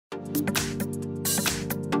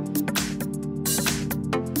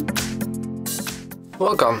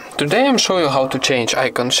Welcome! Today I'm showing you how to change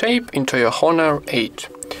icon shape into your Honor 8.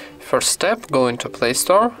 First step, go into Play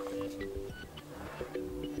Store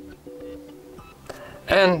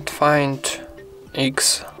and find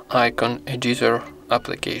X icon editor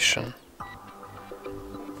application.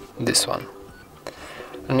 This one.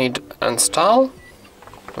 Need install,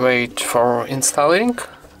 wait for installing.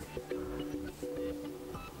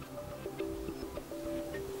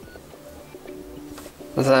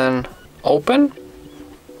 Then open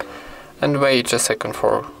and wait a second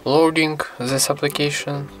for loading this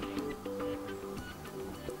application.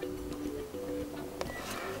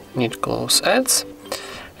 Need close ads,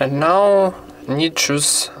 and now need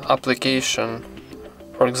choose application,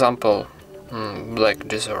 for example black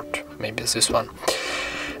desert, maybe this one.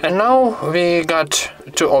 And now we got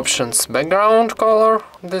two options: background color,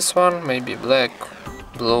 this one, maybe black,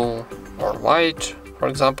 blue or white, for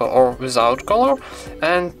example, or without color.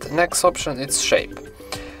 And next option is shape,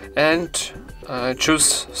 and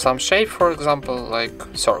choose some shape, for example like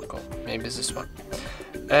circle, maybe this one.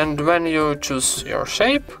 And when you choose your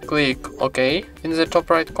shape, click OK in the top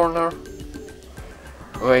right corner.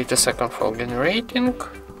 Wait a second for generating.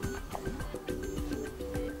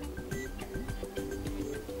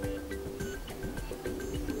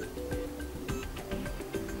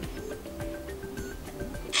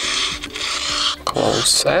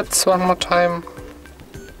 Close ads one more time.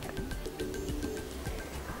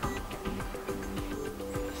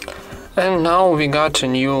 And now we got a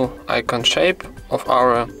new icon shape of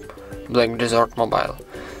our Black Desert mobile.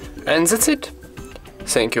 And that's it.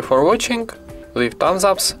 Thank you for watching. Leave thumbs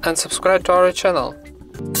ups and subscribe to our channel.